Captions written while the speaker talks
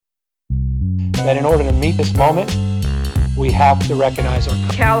that in order to meet this moment, we have to recognize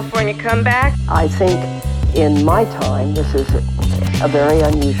our California comeback. I think in my time, this is a very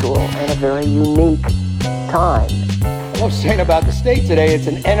unusual and a very unique time. I love saying about the state today, it's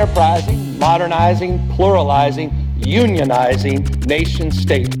an enterprising, modernizing, pluralizing, unionizing nation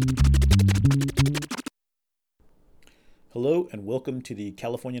state. Hello and welcome to the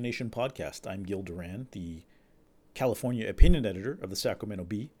California Nation podcast. I'm Gil Duran, the California opinion editor of the Sacramento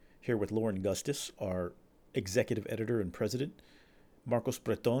Bee, here with Lauren Gustis, our executive editor and president, Marcos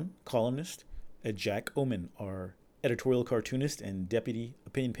Breton, columnist, and Jack Oman, our editorial cartoonist and deputy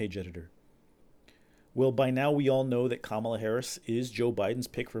opinion page editor. Well, by now we all know that Kamala Harris is Joe Biden's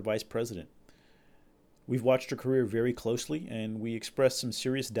pick for vice president. We've watched her career very closely, and we expressed some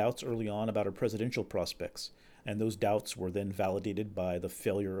serious doubts early on about her presidential prospects, and those doubts were then validated by the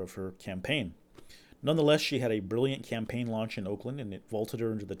failure of her campaign. Nonetheless, she had a brilliant campaign launch in Oakland, and it vaulted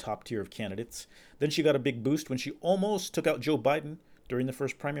her into the top tier of candidates. Then she got a big boost when she almost took out Joe Biden during the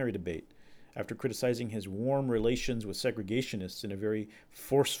first primary debate, after criticizing his warm relations with segregationists in a very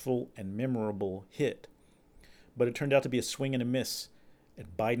forceful and memorable hit. But it turned out to be a swing and a miss, and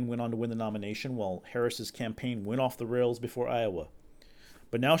Biden went on to win the nomination while Harris's campaign went off the rails before Iowa.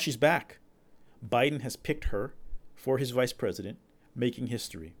 But now she's back. Biden has picked her for his vice president, making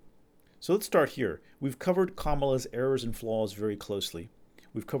history. So let's start here. We've covered Kamala's errors and flaws very closely.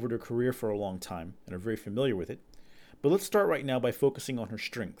 We've covered her career for a long time and are very familiar with it. But let's start right now by focusing on her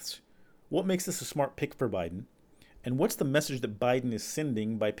strengths. What makes this a smart pick for Biden? And what's the message that Biden is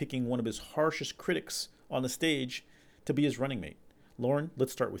sending by picking one of his harshest critics on the stage to be his running mate? Lauren,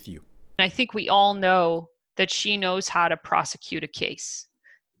 let's start with you. I think we all know that she knows how to prosecute a case.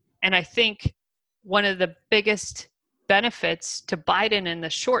 And I think one of the biggest benefits to Biden in the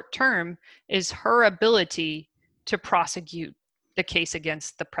short term is her ability to prosecute the case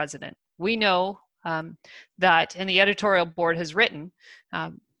against the president. We know that, and the editorial board has written,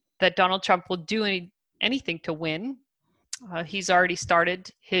 that Donald Trump will do anything to win. He's already started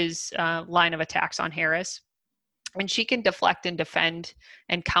his line of attacks on Harris. And she can deflect and defend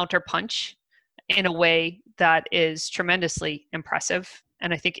and counterpunch in a way that is tremendously impressive.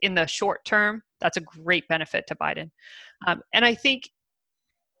 And I think in the short term, that's a great benefit to Biden. And I think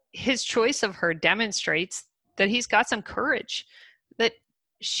his choice of her demonstrates that he's got some courage, that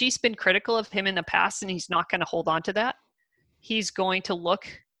she's been critical of him in the past and he's not going to hold on to that. He's going to look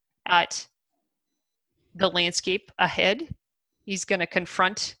at the landscape ahead. He's going to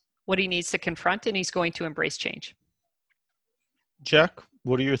confront what he needs to confront, and he's going to embrace change. Jack,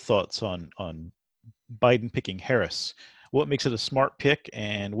 what are your thoughts on Biden picking Harris? What makes it a smart pick,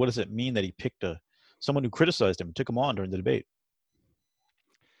 and what does it mean that he picked someone who criticized him and took him on during the debate?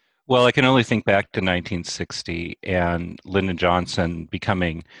 Well, I can only think back to 1960 and Lyndon Johnson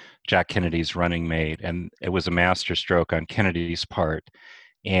becoming Jack Kennedy's running mate, and it was a masterstroke on Kennedy's part.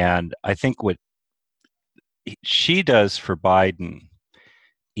 And I think what she does for Biden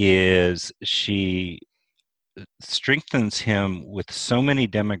is she strengthens him with so many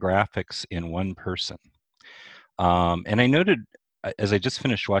demographics in one person. And I noted, as I just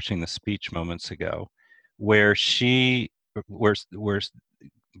finished watching the speech moments ago, where Vice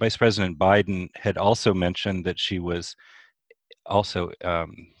President Biden had also mentioned that she was also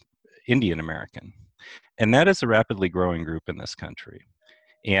Indian American. And that is a rapidly growing group in this country.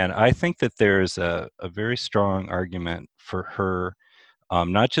 And I think that there's a very strong argument for her,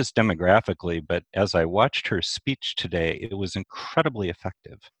 not just demographically, but as I watched her speech today, it was incredibly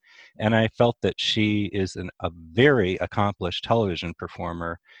effective. And I felt that she is a very accomplished television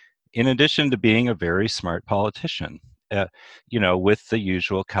performer, in addition to being a very smart politician, with the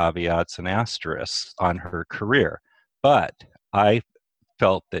usual caveats and asterisks on her career. But I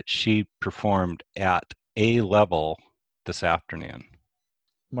felt that she performed at a level this afternoon.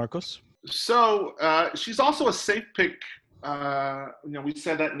 Marcos? So she's also a safe pick. We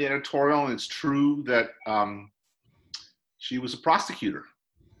said that in the editorial, and it's true that she was a prosecutor.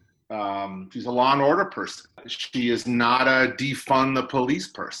 She's a law and order person. She is not a defund the police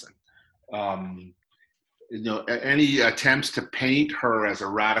person. Any attempts to paint her as a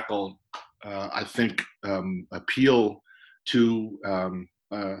radical, I think, appeal to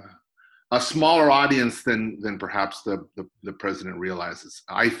a smaller audience than perhaps the president realizes,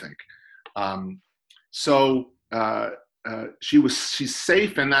 I think. She's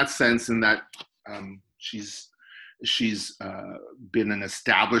safe in that sense, in that she's been an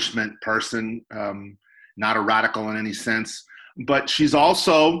establishment person, not a radical in any sense, but she's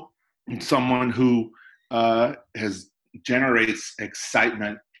also someone who generates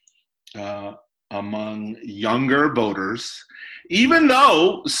excitement among younger voters, even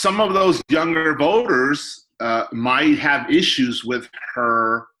though some of those younger voters might have issues with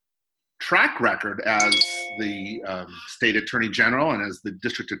her track record as the state attorney general and as the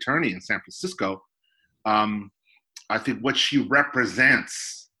district attorney in San Francisco. I think what she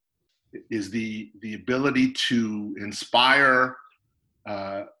represents is the ability to inspire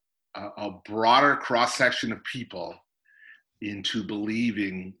a broader cross-section of people into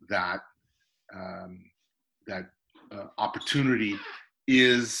believing that opportunity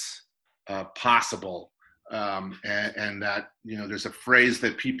is possible, and that, you know, there's a phrase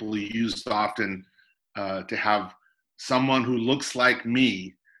that people use often, to have someone who looks like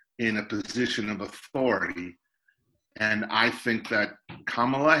me in a position of authority. And I think that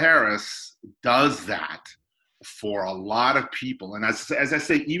Kamala Harris does that for a lot of people. And as I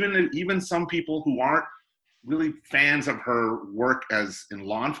say, even some people who aren't really fans of her work as in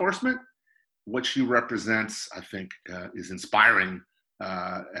law enforcement, what she represents, I think, is inspiring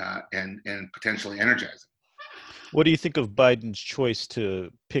and potentially energizing. What do you think of Biden's choice to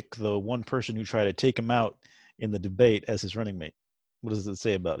pick the one person who tried to take him out in the debate as his running mate? What does it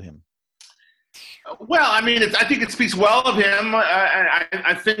say about him? Well, I mean, I think it speaks well of him.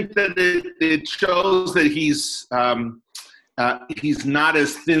 I think that it shows that he's not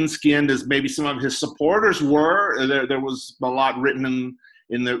as thin-skinned as maybe some of his supporters were. There was a lot written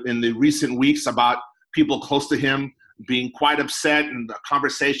in the recent weeks about people close to him being quite upset, and the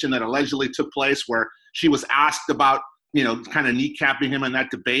conversation that allegedly took place where she was asked about, you know, kind of kneecapping him in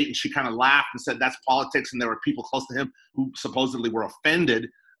that debate, and she kind of laughed and said that's politics, and there were people close to him who supposedly were offended.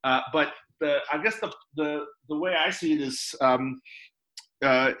 But I guess the way I see it is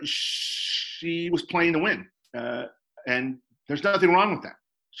she was playing to win, and there's nothing wrong with that.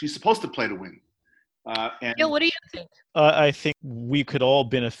 She's supposed to play to win. Gil, what do you think? I think we could all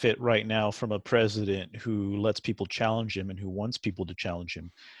benefit right now from a president who lets people challenge him and who wants people to challenge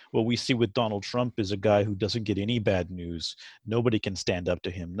him. What we see with Donald Trump is a guy who doesn't get any bad news. Nobody can stand up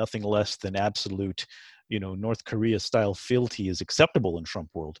to him. Nothing less than absolute, North Korea style fealty is acceptable in Trump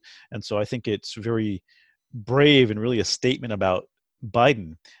world. And so I think it's very brave and really a statement about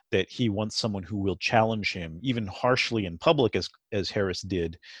Biden that he wants someone who will challenge him, even harshly in public as Harris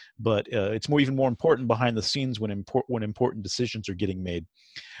did. But it's even more important behind the scenes when important decisions are getting made.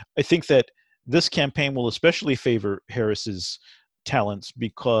 I think that this campaign will especially favor Harris's talents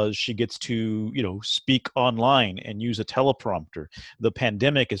because she gets to, speak online and use a teleprompter. The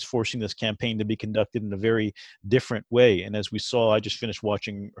pandemic is forcing this campaign to be conducted in a very different way. And as we saw, I just finished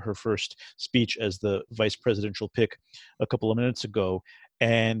watching her first speech as the vice presidential pick a couple of minutes ago.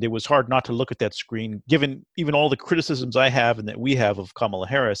 And it was hard not to look at that screen, given even all the criticisms I have and that we have of Kamala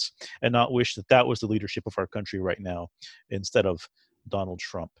Harris, and not wish that that was the leadership of our country right now instead of Donald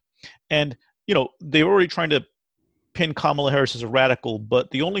Trump. And, they're already trying to pin Kamala Harris as a radical, but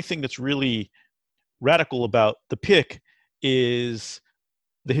the only thing that's really radical about the pick is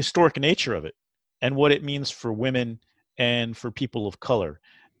the historic nature of it and what it means for women and for people of color.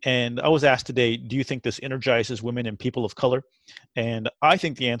 And I was asked today, do you think this energizes women and people of color? And I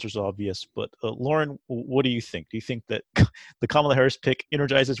think the answer is obvious, but Lauren, what do you think? Do you think that the Kamala Harris pick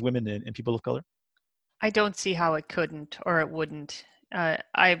energizes women and people of color? I don't see how it couldn't or it wouldn't.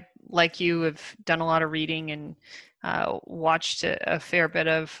 I, like you, have done a lot of reading and watched a fair bit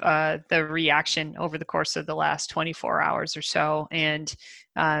of the reaction over the course of the last 24 hours or so. And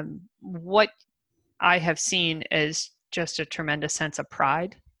what I have seen is just a tremendous sense of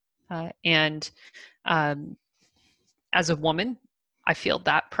pride. And as a woman, I feel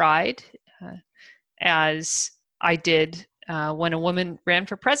that pride as I did when a woman ran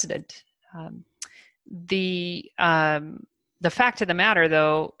for president. The fact of the matter,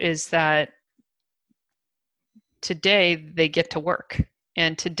 though, is that today they get to work.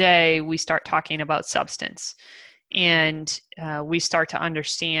 And today we start talking about substance. And we start to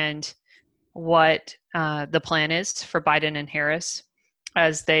understand what the plan is for Biden and Harris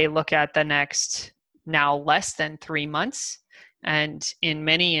as they look at the next now less than 3 months. And in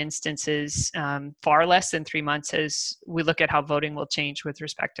many instances, far less than 3 months as we look at how voting will change with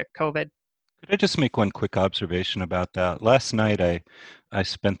respect to COVID. Could I just make one quick observation about that? Last night, I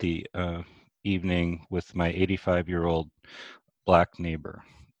spent the evening with my 85-year-old Black neighbor.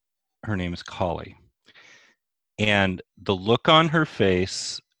 Her name is Collie. And the look on her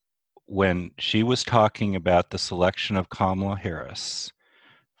face when she was talking about the selection of Kamala Harris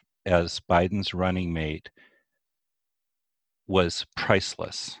as Biden's running mate was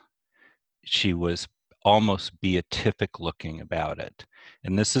priceless. She was almost beatific looking about it.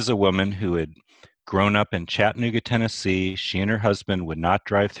 And this is a woman who had grown up in Chattanooga, Tennessee. She and her husband would not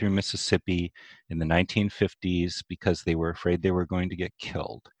drive through Mississippi in the 1950s because they were afraid they were going to get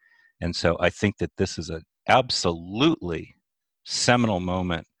killed. And so I think that this is an absolutely seminal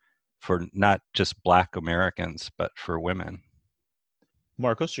moment for not just Black Americans, but for women.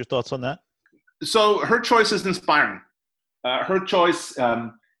 Marcos, your thoughts on that? So her choice is inspiring. Her choice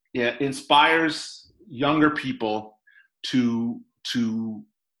inspires younger people to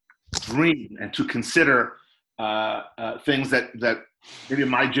dream and to consider things that maybe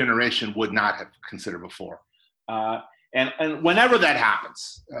my generation would not have considered before. And whenever that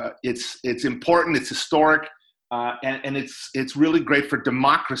happens, it's important, it's historic, and it's really great for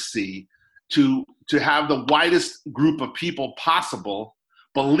democracy to have the widest group of people possible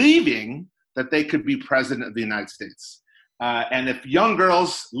believing that they could be president of the United States. And if young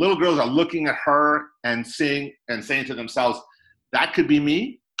girls, little girls are looking at her and saying to themselves, that could be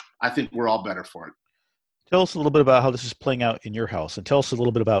me, I think we're all better for it. Tell us a little bit about how this is playing out in your house, and tell us a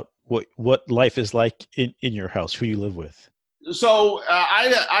little bit about what life is like in your house, who you live with. So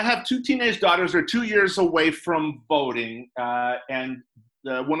I have two teenage daughters. They're 2 years away from voting. And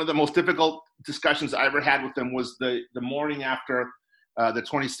one of the most difficult discussions I ever had with them was the morning after the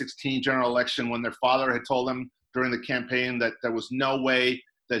 2016 general election, when their father had told them during the campaign that there was no way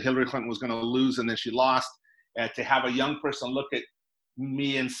that Hillary Clinton was going to lose and then she lost. To have a young person look at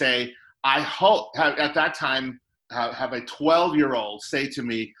me and say, I hope, at that time, have a 12-year-old say to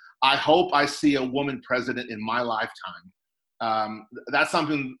me, I hope I see a woman president in my lifetime. That's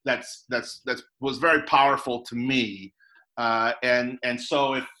something that was very powerful to me. And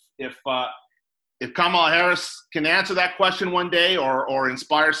so if Kamala Harris can answer that question one day or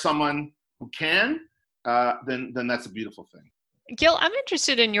inspire someone who can, then that's a beautiful thing. Gil, I'm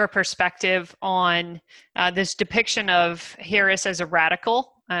interested in your perspective on this depiction of Harris as a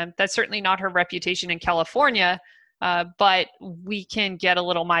radical. That's certainly not her reputation in California, but we can get a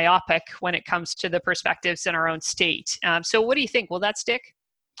little myopic when it comes to the perspectives in our own state. So what do you think? Will that stick?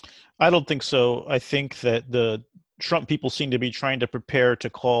 I don't think so. I think that the Trump people seem to be trying to prepare to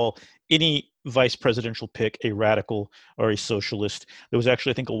call any vice presidential pick a radical or a socialist. There was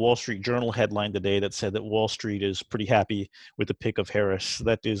actually, I think, a Wall Street Journal headline today that said that Wall Street is pretty happy with the pick of Harris.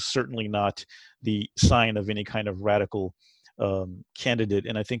 That is certainly not the sign of any kind of radical candidate.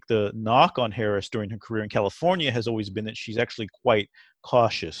 And I think the knock on Harris during her career in California has always been that she's actually quite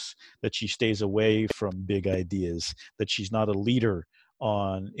cautious, that she stays away from big ideas, that she's not a leader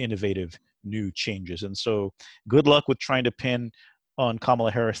on innovative new changes. And so good luck with trying to pin on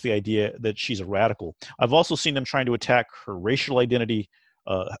Kamala Harris the idea that she's a radical. I've also seen them trying to attack her racial identity,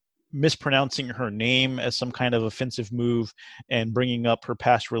 mispronouncing her name as some kind of offensive move, and bringing up her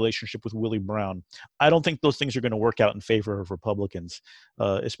past relationship with Willie Brown. I don't think those things are going to work out in favor of Republicans,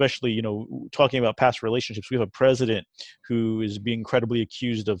 especially, talking about past relationships. We have a president who is being credibly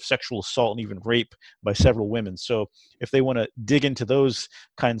accused of sexual assault and even rape by several women. So if they want to dig into those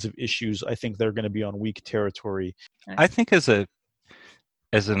kinds of issues, I think they're going to be on weak territory. I think as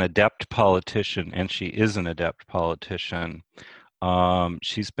an adept politician, and she is an adept politician,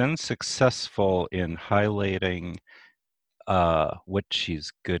 she's been successful in highlighting what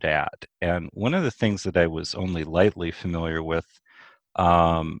she's good at. And one of the things that I was only lightly familiar with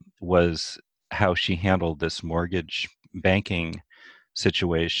was how she handled this mortgage banking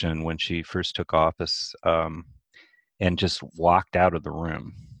situation when she first took office, and just walked out of the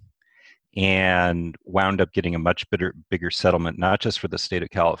room and wound up getting a much bigger settlement, not just for the state of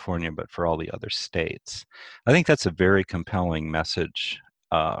California, but for all the other states. I think that's a very compelling message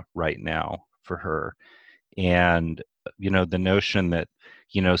right now for her. And, the notion that,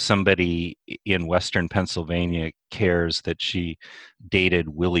 somebody in Western Pennsylvania cares that she dated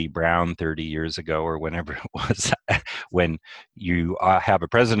Willie Brown 30 years ago or whenever it was, when you have a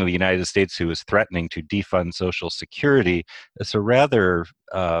president of the United States who is threatening to defund Social Security, it's a rather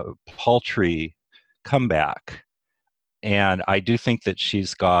paltry comeback. And I do think that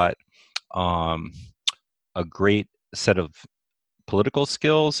she's got a great set of political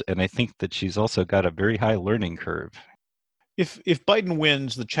skills, and I think that she's also got a very high learning curve. If Biden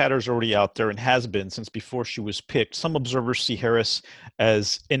wins, the chatter's already out there and has been since before she was picked. Some observers see Harris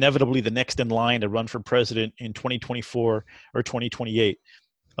as inevitably the next in line to run for president in 2024 or 2028.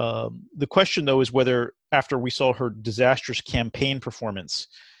 The question, though, is whether after we saw her disastrous campaign performance,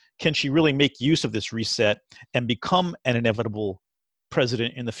 can she really make use of this reset and become an inevitable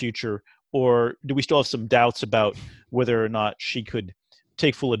president in the future? Or do we still have some doubts about whether or not she could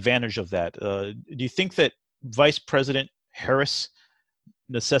take full advantage of that? Do you think that Vice President Harris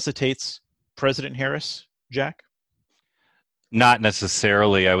necessitates President Harris, Jack? Not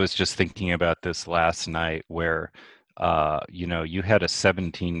necessarily. I was just thinking about this last night where, you had a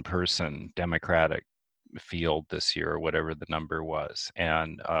 17-person Democratic field this year, or whatever the number was,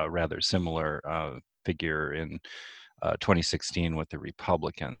 and a rather similar figure in 2016 with the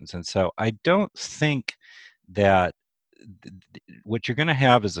Republicans. And so I don't think that what you're going to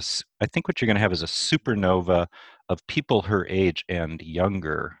have is I think what you're going to have is a supernova of people her age and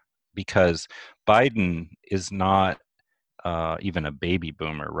younger, because Biden is not even a baby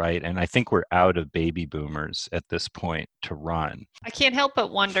boomer, right? And I think we're out of baby boomers at this point to run. I can't help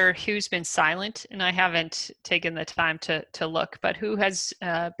but wonder who's been silent, and I haven't taken the time to look, but who has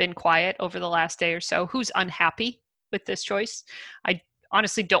been quiet over the last day or so? Who's unhappy with this choice? I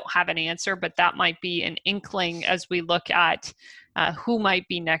honestly don't have an answer, but that might be an inkling as we look at who might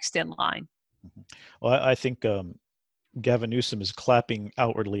be next in line. Well, I think Gavin Newsom is clapping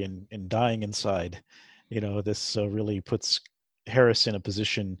outwardly and dying inside. This really puts Harris in a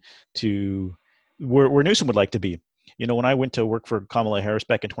position to where Newsom would like to be. When I went to work for Kamala Harris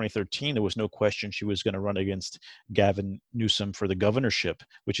back in 2013, there was no question she was going to run against Gavin Newsom for the governorship,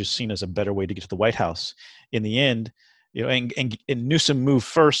 which is seen as a better way to get to the White House. In the end, and Newsom moved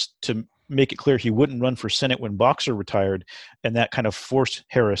first to make it clear he wouldn't run for Senate when Boxer retired, and that kind of forced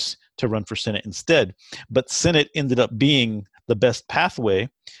Harris to run for Senate instead. But Senate ended up being the best pathway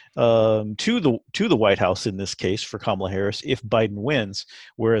to the White House in this case for Kamala Harris if Biden wins,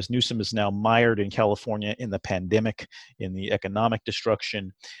 whereas Newsom is now mired in California in the pandemic, in the economic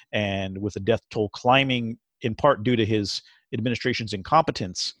destruction, and with the death toll climbing in part due to his administration's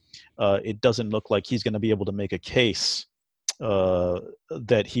incompetence. It doesn't look like he's going to be able to make a case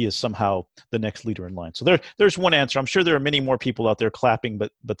that he is somehow the next leader in line. So there's one answer. I'm sure there are many more people out there clapping,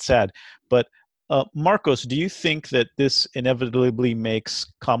 but sad. But Marcos, do you think that this inevitably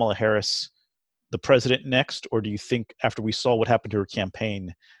makes Kamala Harris the president next, or do you think after we saw what happened to her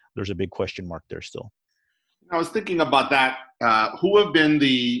campaign, there's a big question mark there still? I was thinking about that. Who have been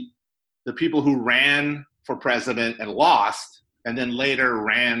the people who ran for president and lost, and then later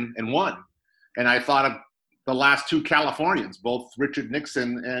ran and won? And I thought of the last two Californians, both Richard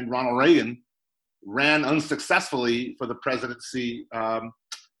Nixon and Ronald Reagan, ran unsuccessfully for the presidency,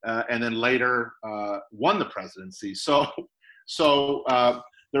 and then later won the presidency. So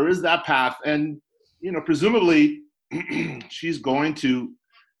there is that path, and presumably she's going to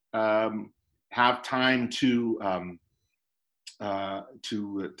have time to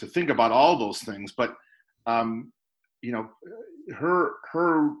think about all those things. But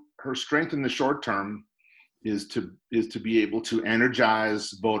her strength in the short term is to be able to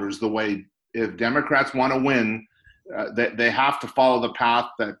energize voters the way, if Democrats want to win, they have to follow the path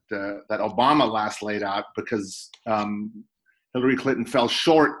that Obama last laid out, because Hillary Clinton fell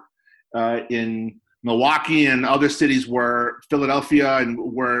short in Milwaukee and other cities, where Philadelphia and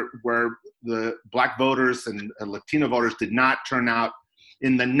where the Black voters and Latino voters did not turn out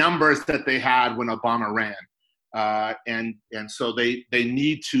in the numbers that they had when Obama ran. And so they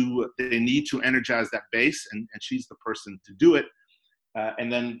need to energize that base, and she's the person to do it.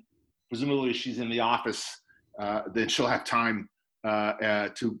 And then presumably she's in the office, then she'll have time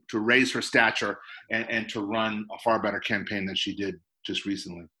to raise her stature and to run a far better campaign than she did just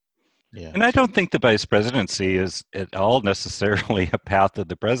recently. Yeah. And I don't think the vice presidency is at all necessarily a path of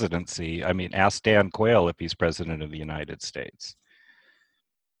the presidency. I mean, ask Dan Quayle if he's president of the United States.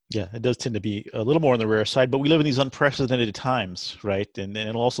 Yeah, it does tend to be a little more on the rare side, but we live in these unprecedented times, right? And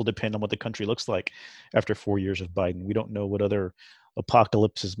it'll also depend on what the country looks like after 4 years of Biden. We don't know what other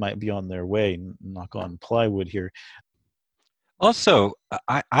apocalypses might be on their way. Knock on plywood here. Also,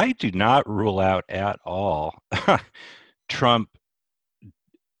 I do not rule out at all Trump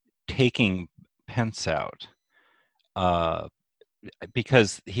taking Pence out,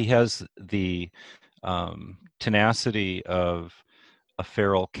 because he has the tenacity of a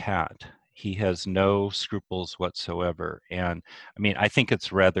feral cat. He has no scruples whatsoever. And I mean, I think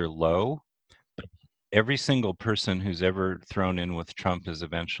it's rather low, but every single person who's ever thrown in with Trump has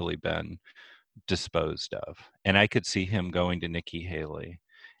eventually been disposed of. And I could see him going to Nikki Haley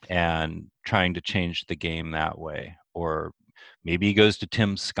and trying to change the game that way. Or maybe he goes to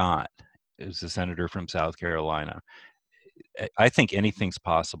Tim Scott, who's a senator from South Carolina. I think anything's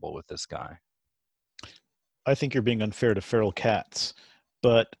possible with this guy. I think you're being unfair to feral cats.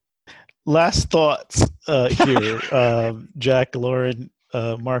 But last thoughts here, Jack, Lauren,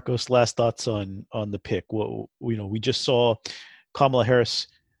 Marcos. Last thoughts on the pick. Well, we just saw Kamala Harris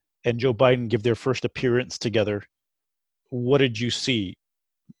and Joe Biden give their first appearance together. What did you see,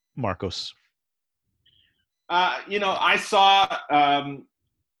 Marcos? I saw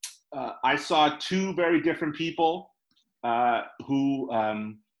two very different people who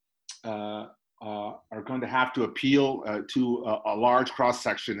are going to have to appeal to a large cross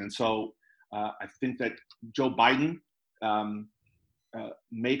section. And so I think that Joe Biden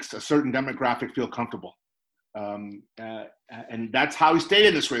makes a certain demographic feel comfortable. And that's how he stayed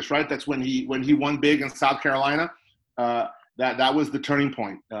in this race, right? That's when he won big in South Carolina. That was the turning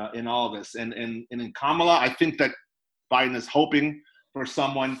point in all of this. And in Kamala, I think that Biden is hoping for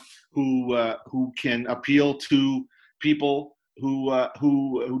someone who can appeal to people who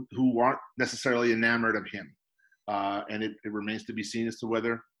aren't necessarily enamored of him. And it remains to be seen as to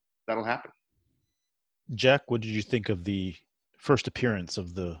whether that'll happen. Jack, what did you think of the first appearance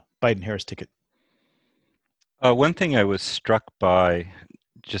of the Biden-Harris ticket? One thing I was struck by,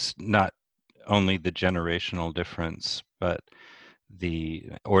 just not only the generational difference, but the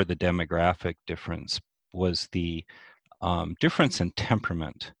demographic difference, was the difference in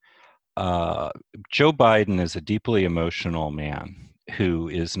temperament. Joe Biden is a deeply emotional man who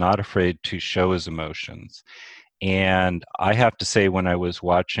is not afraid to show his emotions. And I have to say, when I was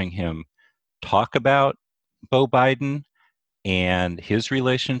watching him talk about Beau Biden and his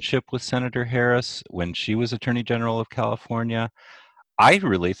relationship with Senator Harris when she was Attorney General of California, I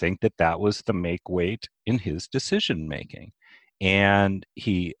really think that was the make weight in his decision making. And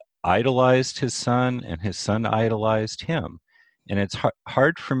he idolized his son, and his son idolized him. And it's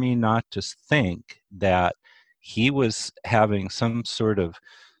hard for me not to think that he was having some sort of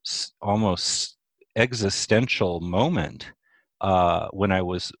almost existential moment when I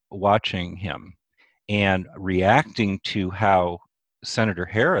was watching him and reacting to how Senator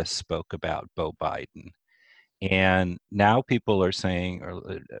Harris spoke about Beau Biden. And now people are saying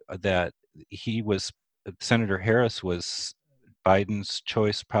that Senator Harris was Biden's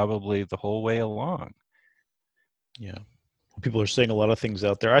choice probably the whole way along. Yeah. People are saying a lot of things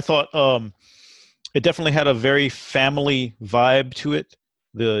out there. I thought it definitely had a very family vibe to it.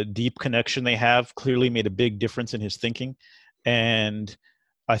 The deep connection they have clearly made a big difference in his thinking. And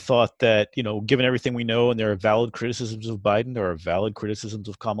I thought that, given everything we know, and there are valid criticisms of Biden, there are valid criticisms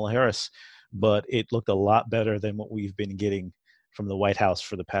of Kamala Harris, but it looked a lot better than what we've been getting from the White House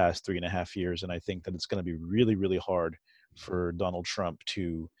for the past 3.5 years. And I think that it's going to be really, really hard for Donald Trump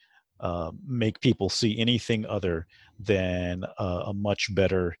to make people see anything other than a much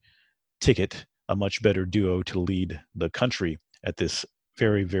better ticket, a much better duo to lead the country at this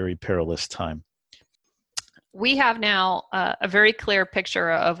very, very perilous time. We have now a very clear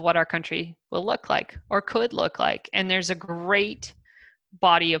picture of what our country will look like or could look like. And there's a great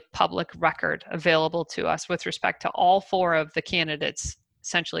body of public record available to us with respect to all four of the candidates,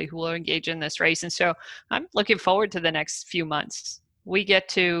 essentially, who will engage in this race. And so I'm looking forward to the next few months. We get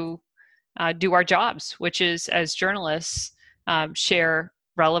to do our jobs, which is, as journalists, share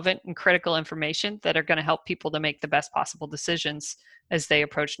relevant and critical information that are going to help people to make the best possible decisions as they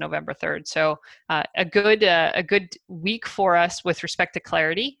approach November 3rd. So a good week for us with respect to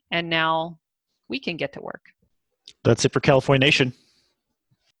clarity, and now we can get to work. That's it for California Nation.